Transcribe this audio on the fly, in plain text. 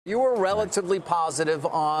You were relatively positive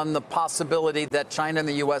on the possibility that China and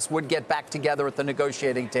the U.S. would get back together at the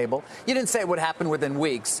negotiating table. You didn't say it would happen within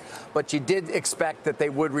weeks, but you did expect that they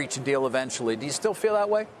would reach a deal eventually. Do you still feel that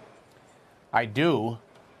way? I do,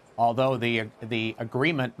 although the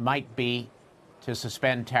agreement might be to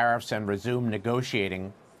suspend tariffs and resume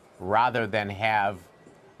negotiating rather than have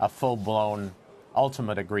a full-blown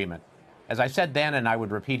ultimate agreement. As I said then, and I would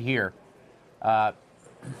repeat here,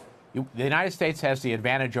 the United States has the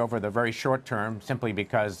advantage over the very short term simply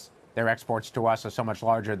because their exports to us are so much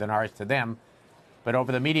larger than ours to them. But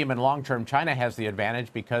over the medium and long term, China has the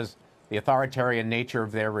advantage because the authoritarian nature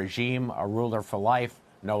of their regime, a ruler for life,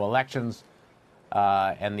 no elections,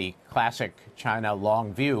 and the classic China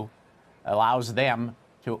long view allows them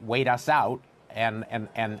to wait us out, and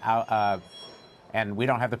we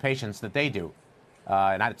don't have the patience that they do.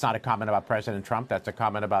 And it's not a comment about President Trump. That's a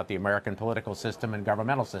comment about the American political system and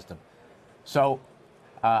governmental system. So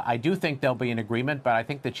I do think there'll be an agreement, but I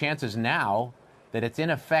think the chances now that it's in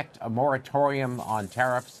effect a moratorium on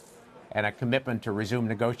tariffs and a commitment to resume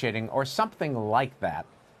negotiating or something like that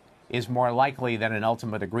is more likely than an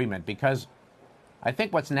ultimate agreement, because I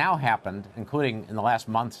think what's now happened, including in the last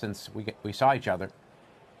month since we saw each other,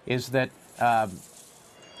 is that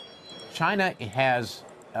China has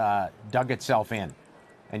dug itself in.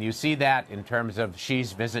 And you see that in terms of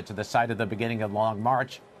Xi's visit to the site of the beginning of the Long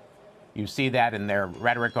March. You see that in their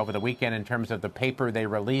rhetoric over the weekend in terms of the paper they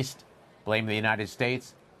released, blaming the United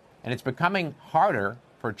States. And it's becoming harder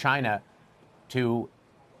for China to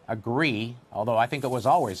agree, although I think it was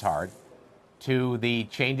always hard, to the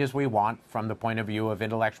changes we want from the point of view of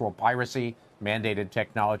intellectual piracy, mandated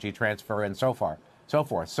technology transfer, and so forth.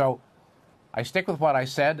 So I stick with what I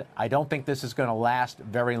said. I don't think this is going to last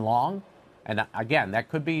very long. And again, that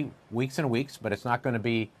could be weeks and weeks, but it's not going to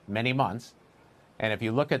be many months. And if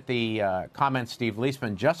you look at the comments Steve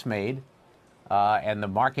Leisman just made and the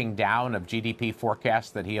marking down of GDP forecasts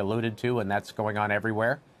that he alluded to, and that's going on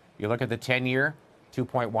everywhere. You look at the 10-year,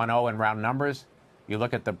 2.10 in round numbers. You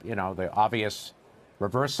look at the obvious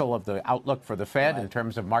reversal of the outlook for the Fed in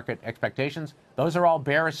terms of market expectations. Those are all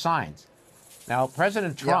bearish signs. Now,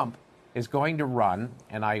 President Trump is going to run,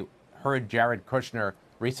 and I heard Jared Kushner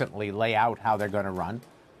recently lay out how they're going to run.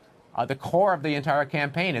 The core of the entire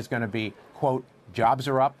campaign is going to be, quote, jobs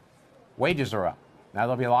are up, wages are up. Now,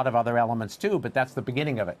 there'll be a lot of other elements, too, but that's the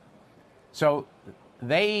beginning of it. So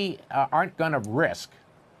they aren't going to risk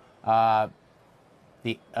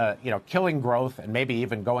killing growth and maybe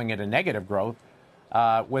even going into negative growth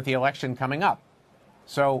with the election coming up.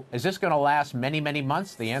 So is this going to last many, many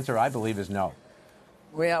months? The answer, I believe, is no.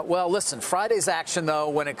 Yeah, well, listen, Friday's action, though,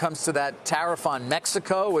 when it comes to that tariff on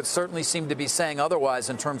Mexico, would certainly seem to be saying otherwise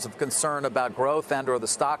in terms of concern about growth and or the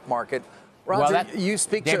stock market. Roger, you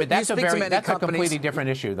speak to many companies. That's a completely different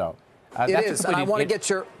issue, though. It is, and I want to get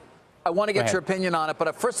your opinion on it.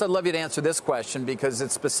 But first, I'd love you to answer this question because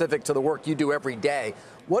it's specific to the work you do every day.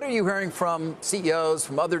 What are you hearing from CEOs,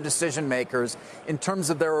 from other decision makers, in terms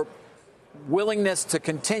of their willingness to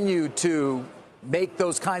continue to make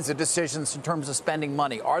those kinds of decisions in terms of spending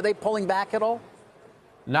money? Are they pulling back at all?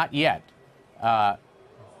 Not yet. I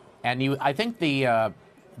think the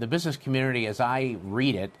business community, as I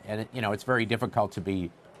read it, and it's very difficult to be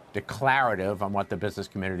declarative on what the business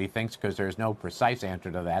community thinks because there's no precise answer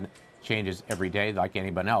to that. It changes every day like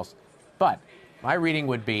anyone else. But my reading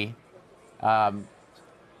would be,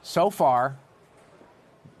 so far,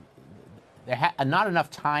 not enough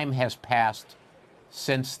time has passed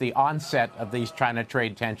since the onset of these China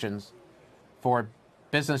trade tensions for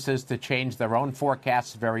businesses to change their own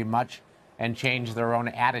forecasts very much and change their own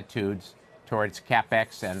attitudes towards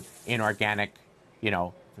CapEx and inorganic,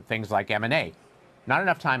 things like M&A. Not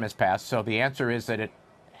enough time has passed, so the answer is that it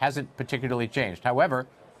hasn't particularly changed. However,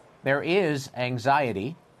 there is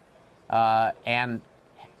anxiety, and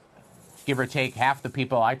give or take half the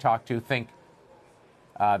people I talk to think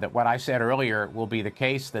that what I said earlier will be the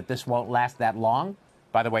case, that this won't last that long.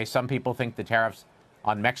 By the way, some people think the tariffs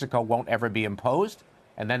on Mexico won't ever be imposed.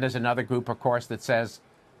 And then there's another group, of course, that says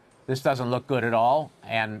this doesn't look good at all,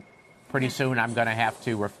 and pretty soon I'm going to have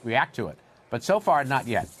to react to it. But so far, not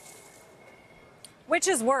yet. Which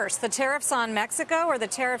is worse, the tariffs on Mexico or the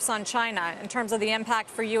tariffs on China in terms of the impact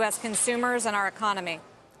for U.S. consumers and our economy?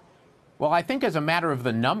 Well, I think as a matter of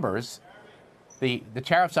the numbers, the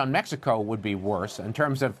tariffs on Mexico would be worse in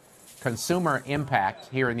terms of consumer impact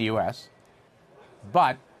here in the U.S.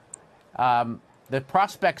 But the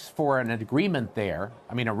prospects for an agreement there,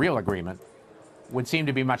 a real agreement, would seem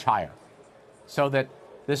to be much higher. So that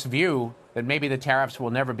this view that maybe the tariffs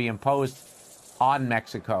will never be imposed on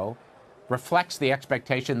Mexico reflects the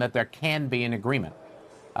expectation that there can be an agreement.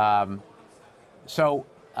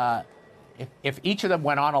 If each of them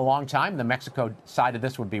went on a long time, the Mexico side of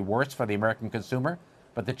this would be worse for the American consumer.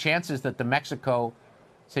 But the chances that the Mexico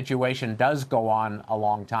situation does go on a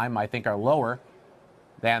long time, I think, are lower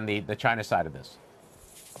than the China side of this.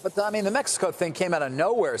 But, I mean, the Mexico thing came out of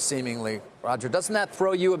nowhere, seemingly, Roger. Doesn't that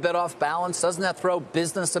throw you a bit off balance? Doesn't that throw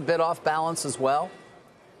business a bit off balance as well?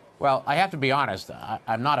 Well, I have to be honest.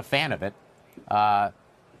 I'm not a fan of it.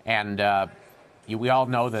 We all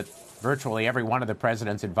know that virtually every one of the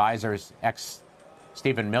president's advisors,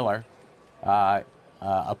 ex-Stephen Miller,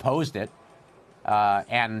 opposed it.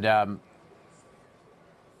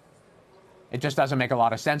 It just doesn't make a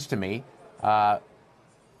lot of sense to me.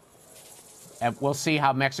 And we'll see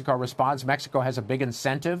how Mexico responds. Mexico has a big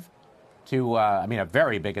incentive to, a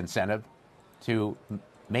very big incentive to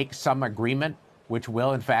make some agreement, which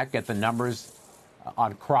will, in fact, get the numbers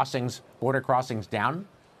on crossings, border crossings down,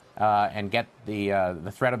 and get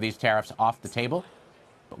the threat of these tariffs off the table.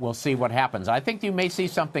 But we'll see what happens. I think you may see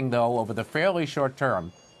something, though, over the fairly short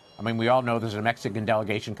term. I mean, we all know there's a Mexican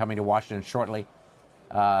delegation coming to Washington shortly.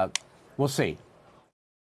 We'll see.